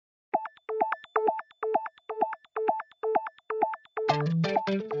ไ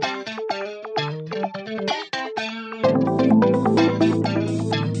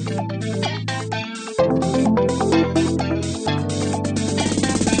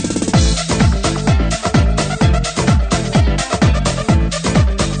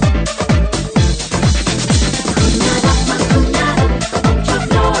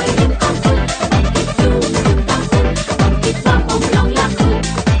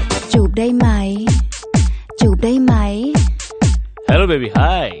ไหมจูบได้ไหม Hello baby,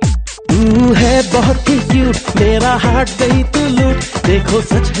 hi. है बहुत ही cute मेरा हार्ट गई तू लूट देखो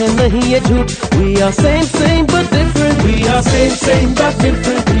सच है नहीं ये झूठ We are same same but different We are same same but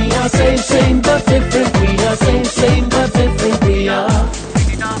different We are same same but different We are same same but different We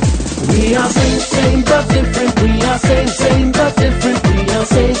are same same but different We are same same but different We are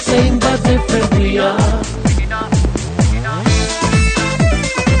same same but different We are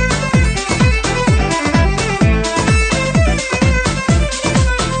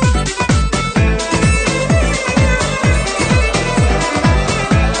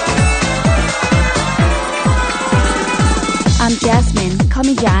I'm Jasmine, call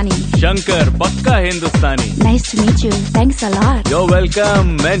me Johnny. Shankar, Pakka Hindustani. Nice to meet you. Thanks a lot. You're welcome.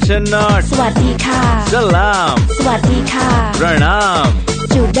 Mention not. สวัสดีค่ะ Salam. สวัสดีค่ะ Pranam.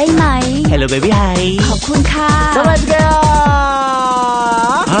 จูบได้ไหม Hello baby hi ขอบคุณค่ะ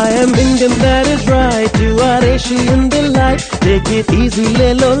I am Indian, that is right. You are Asian delight. Take it easy,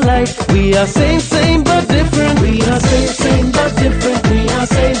 lay low light. We are same, same but different. We are same, same but different. We are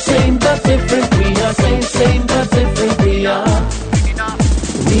same, same but different. We are same, same but different. We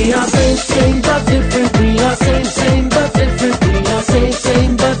are same, same but different. We are same, same but different. We are same,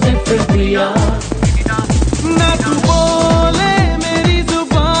 same but different. We are. ना तू बोले मेरी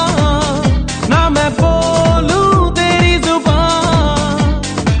जुबान, ना मैं बोलूं तेरी जुबान.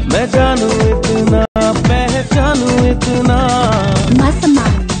 मैं जानूं इतना, पहचानूं इतना.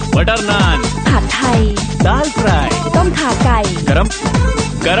 मसमान บ Butter naan. ผัดไทย Dal fry. ต้มข่าไก่ Garam.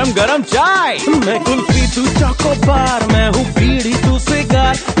 गरम गरम चाय. मैं कुल्फी तू चोकोबार, मैं हूँ बीड़ी तू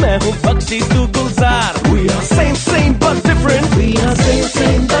सिगार, मैं हूँ बख्शी तू गुलजार. We are same same but different. We are same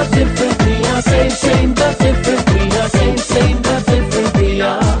same but different. We are same same but different. We are same same but different. We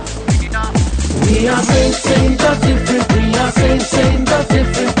are same same but different. We are same same but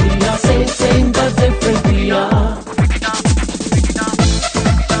different. We are same same but different. We are.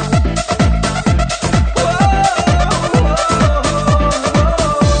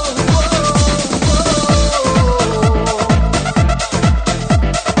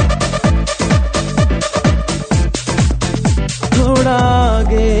 थोड़ा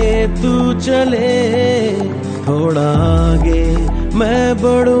आगे तू चले, थोड़ा आगे मैं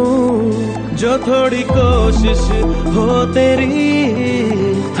बढ़ूं. जो थोड़ी कोशिश हो तेरी,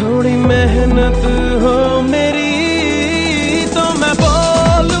 थोड़ी मेहनत हो मेरी, तो मैं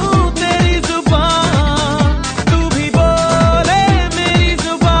बोलूं तेरी जुबान, तू भी बोले मेरी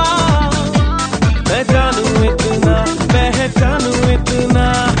जुबान. मैं जानूं इतना, पहचानूं इतना.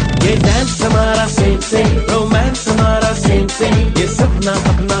 ये डांस हमारा सेम सेम, रोमांस हमारा सेम सेम. ये सपना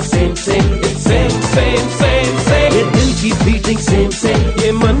अपना same same, it's same same same same. ये दिल की बीटिंग सेम सेम,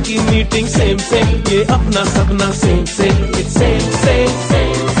 ये मन की मीटिंग सेम सेम. ये अपना सपना same same, it's same same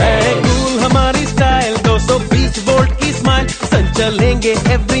same. Cool हमारी स्टाइल, 220 वोल्ट की smile. संचलेंगे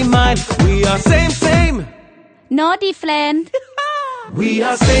every mile. We are same same. Naughty friend We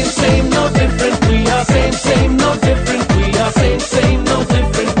are same same, no different. We are same same, no different. We are same same, no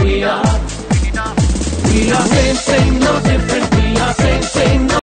different. We are same same, no different. We are same same, no